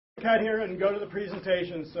cut here and go to the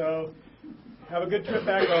presentation, so have a good trip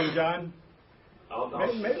back home, John. I'll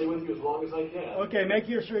stay with you as long as I can. Okay, make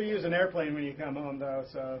sure you use an airplane when you come home, though,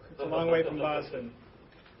 so it's a long way from Boston.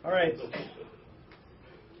 All right.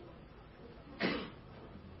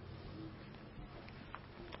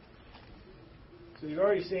 So you've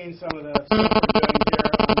already seen some of the stuff we're doing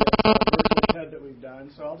here on this virtual TED that we've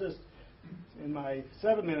done, so I'll just, in my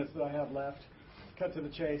 7 minutes that I have left, cut to the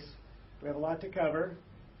chase. We have a lot to cover.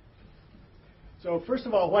 So first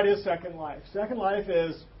of all, what is Second Life? Second Life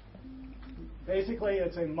is basically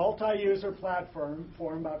it's a multi-user platform,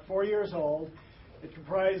 about 4 years old. It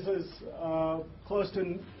comprises close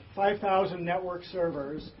to 5,000 network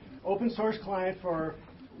servers, open source client for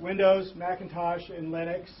Windows, Macintosh, and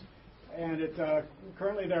Linux. And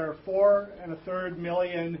currently there are 4.33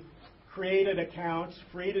 million created accounts,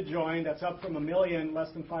 free to join. That's up from 1 million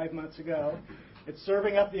less than 5 months ago. It's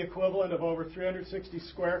serving up the equivalent of over 360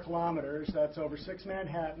 square kilometers. That's over 6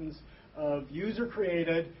 Manhattans of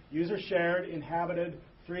user-created, user-shared, inhabited,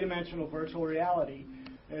 three-dimensional virtual reality.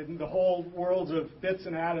 And the whole worlds of bits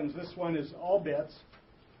and atoms, this one is all bits.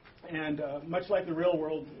 And much like the real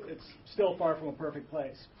world, it's still far from a perfect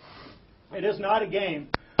place. It is not a game.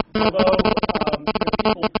 Although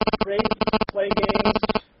people play games,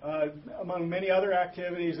 among many other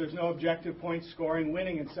activities, there's no objective point scoring,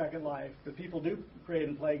 winning in Second Life, but people do create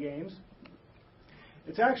and play games.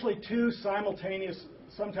 It's actually two simultaneous,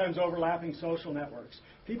 sometimes overlapping social networks.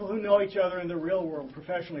 People who know each other in the real world,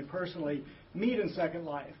 professionally, personally, meet in Second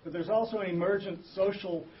Life, but there's also an emergent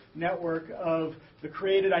social network of the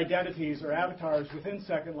created identities or avatars within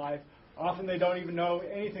Second Life. Often they don't even know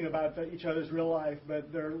anything about each other's real life,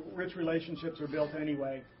 but their rich relationships are built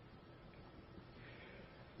anyway.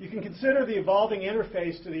 You can consider the evolving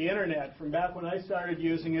interface to the internet from back when I started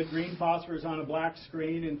using it, green phosphors on a black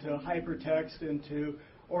screen, into hypertext, into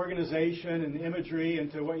organization and imagery,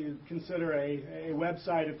 into what you consider a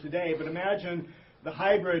website of today. But imagine the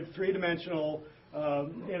hybrid three-dimensional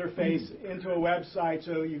interface into a website.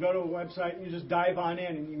 So you go to a website and you just dive on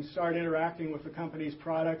in and you can start interacting with the company's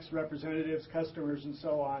products, representatives, customers, and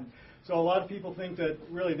so on. So a lot of people think that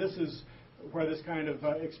really this is where this kind of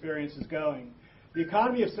experience is going. The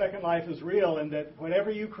economy of Second Life is real in that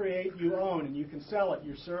whatever you create, you own, and you can sell it,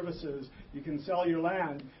 your services, you can sell your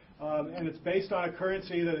land, and it's based on a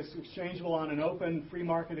currency that is exchangeable on an open free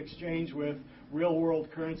market exchange with real-world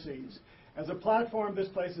currencies. As a platform, this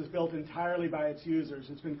place is built entirely by its users.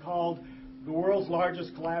 It's been called the world's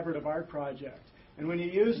largest collaborative art project. And when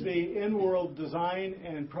you use the in-world design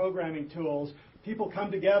and programming tools, people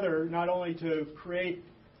come together not only to create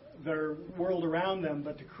their world around them,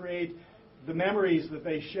 but to create the memories that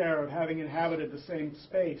they share of having inhabited the same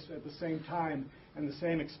space at the same time and the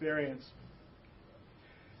same experience.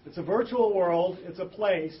 It's a virtual world, it's a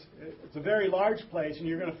place, it's a very large place, and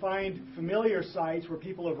you're going to find familiar sites where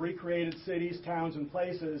people have recreated cities, towns, and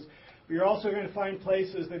places, but you're also going to find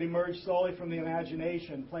places that emerge solely from the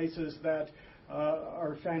imagination, places that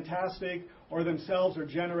are fantastic or themselves are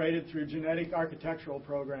generated through genetic architectural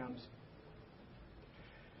programs.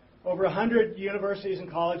 Over 100 universities and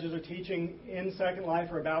colleges are teaching in Second Life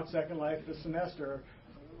or about Second Life this semester,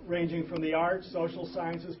 ranging from the arts, social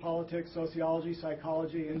sciences, politics, sociology,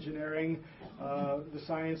 psychology, engineering, the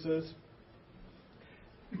sciences.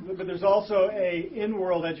 But there's also an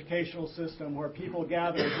in-world educational system where people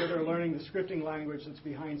gather, where they're learning the scripting language that's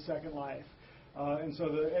behind Second Life. And so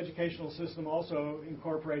the educational system also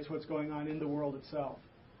incorporates what's going on in the world itself.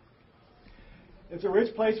 It's a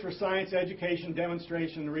rich place for science, education,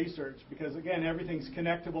 demonstration, and research because, again, everything's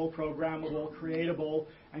connectable, programmable, creatable,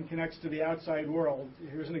 and connects to the outside world.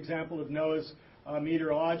 Here's an example of NOAA's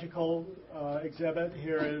meteorological exhibit.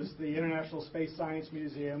 Here is the International Space Science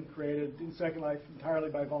Museum, created in Second Life entirely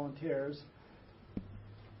by volunteers.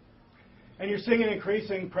 And you're seeing an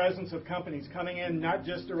increasing presence of companies coming in not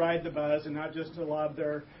just to ride the buzz and not just to lob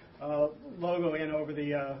their logo in over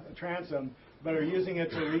the transom, but are using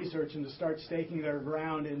it to research and to start staking their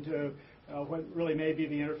ground into what really may be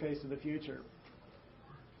the interface of the future.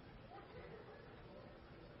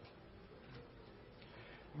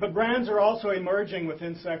 But brands are also emerging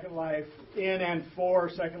within Second Life, in and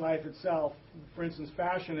for Second Life itself. For instance,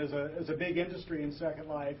 fashion is a big industry in Second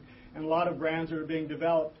Life, and a lot of brands are being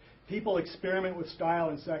developed. People experiment with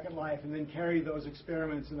style in Second Life and then carry those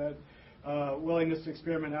experiments and that willingness to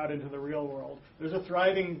experiment out into the real world. There's a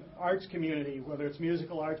thriving arts community, whether it's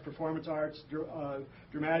musical arts, performance arts,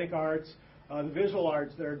 dramatic arts, the visual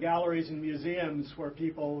arts. There are galleries and museums where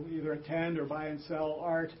people either attend or buy and sell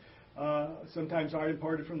art, sometimes art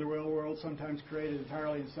imported from the real world, sometimes created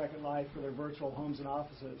entirely in Second Life for their virtual homes and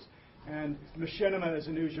offices. And machinima is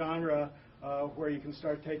a new genre where you can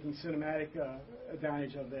start taking cinematic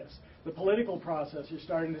advantage of this. The political process, you're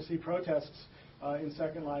starting to see protests in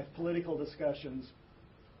Second Life, political discussions.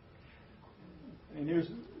 And here's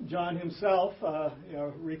John himself,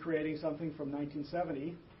 recreating something from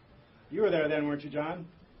 1970. You were there then, weren't you, John?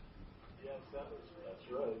 Yes, that's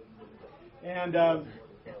right. And let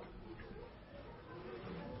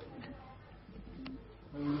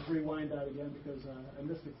me just rewind that again because I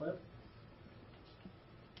missed the clip.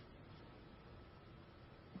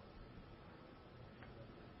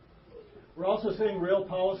 We're also seeing real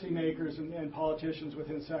policymakers and politicians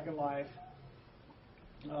within Second Life.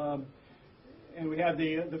 And we had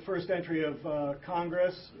the first entry of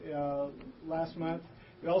Congress last month.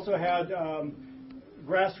 We also had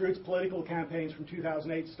grassroots political campaigns from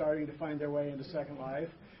 2008 starting to find their way into Second Life.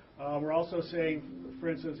 We're also seeing, for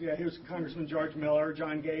instance, here's Congressman George Miller,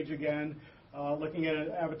 John Gage again, looking at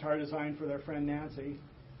an avatar design for their friend Nancy.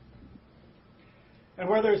 And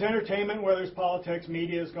where there's entertainment, where there's politics,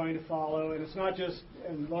 media is going to follow. And it's not just,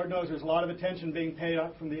 and Lord knows there's a lot of attention being paid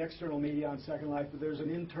up from the external media on Second Life, but there's an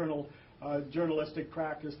internal journalistic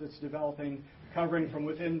practice that's developing, covering from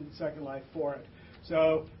within Second Life for it.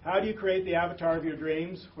 So how do you create the avatar of your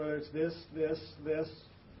dreams, whether it's this,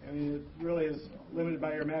 I mean, it really is limited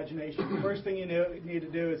by your imagination. The first thing you need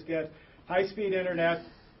to do is get high-speed internet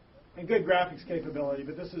and good graphics capability.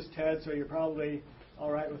 But this is TED, so you're probably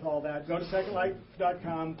all right with all that. Go to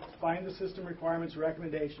secondlife.com, find the system requirements,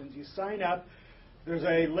 recommendations. You sign up. There's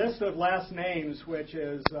a list of last names, which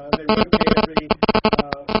is they rotate every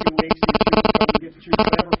few weeks. You get to choose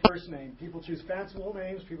whatever first name. People choose fanciful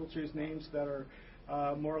names. People choose names that are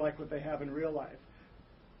more like what they have in real life.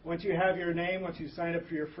 Once you have your name, once you sign up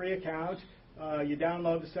for your free account, you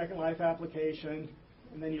download the Second Life application,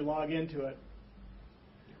 and then you log into it.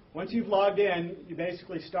 Once you've logged in, you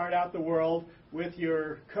basically start out the world with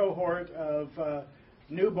your cohort of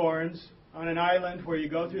newborns on an island where you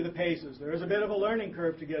go through the paces. There is a bit of a learning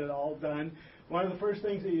curve to get it all done. One of the first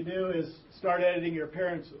things that you do is start editing your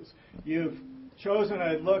appearances. You've chosen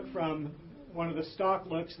a look from one of the stock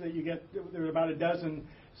looks that you get. There's about a dozen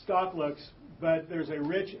stock looks, but there's a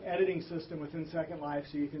rich editing system within Second Life,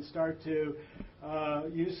 so you can start to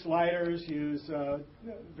use sliders, use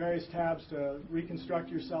various tabs to reconstruct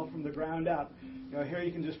yourself from the ground up. Here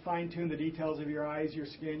you can just fine-tune the details of your eyes, your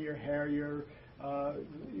skin, your hair, your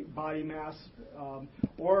body mass,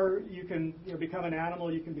 or you can become an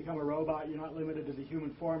animal, you can become a robot. You're not limited to the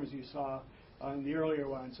human form as you saw in the earlier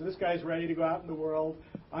one. So this guy's ready to go out in the world.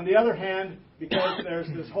 On the other hand, because there's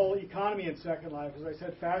this whole economy in Second Life, as I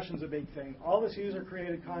said, fashion's a big thing. All this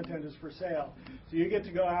user-created content is for sale. So you get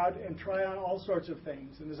to go out and try on all sorts of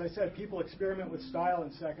things. And as I said, people experiment with style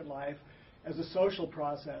in Second Life as a social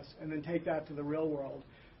process and then take that to the real world.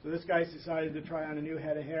 So this guy's decided to try on a new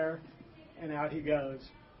head of hair, and out he goes.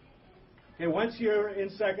 Okay, once you're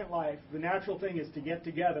in Second Life, the natural thing is to get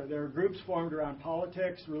together. There are groups formed around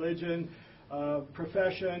politics, religion,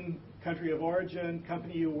 profession, country of origin,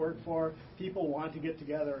 company you work for. People want to get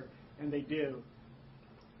together, and they do.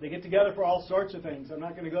 They get together for all sorts of things. I'm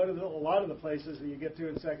not going to go to a lot of the places that you get to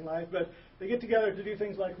in Second Life, but they get together to do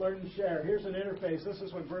things like learn and share. Here's an interface. This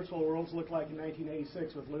is what virtual worlds looked like in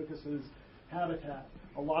 1986 with Lucas's Habitat.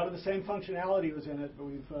 A lot of the same functionality was in it, but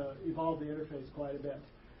we've evolved the interface quite a bit.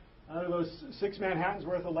 Out of those 6 Manhattans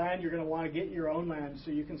worth of land, you're going to want to get your own land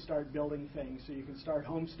so you can start building things, so you can start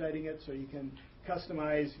homesteading it, so you can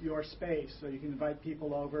customize your space, so you can invite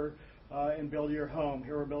people over and build your home.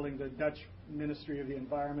 Here we're building the Dutch Ministry of the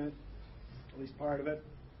Environment, at least part of it.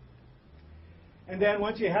 And then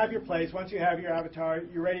once you have your place, once you have your avatar,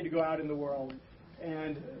 you're ready to go out in the world.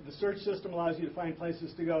 And the search system allows you to find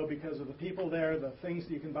places to go because of the people there, the things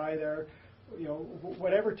that you can buy there.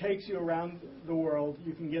 Whatever takes you around the world,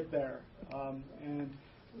 you can get there. And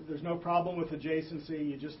there's no problem with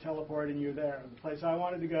adjacency. You just teleport and you're there. The place I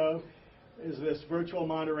wanted to go is this virtual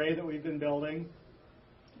Monterey that we've been building,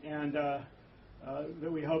 and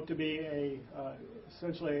that we hope to be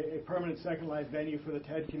essentially a permanent Second Life venue for the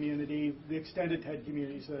TED community, the extended TED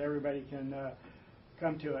community, so that everybody can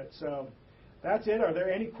come to it. So that's it. Are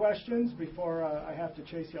there any questions before I have to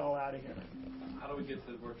chase you all out of here? How do we get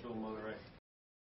to virtual Monterey?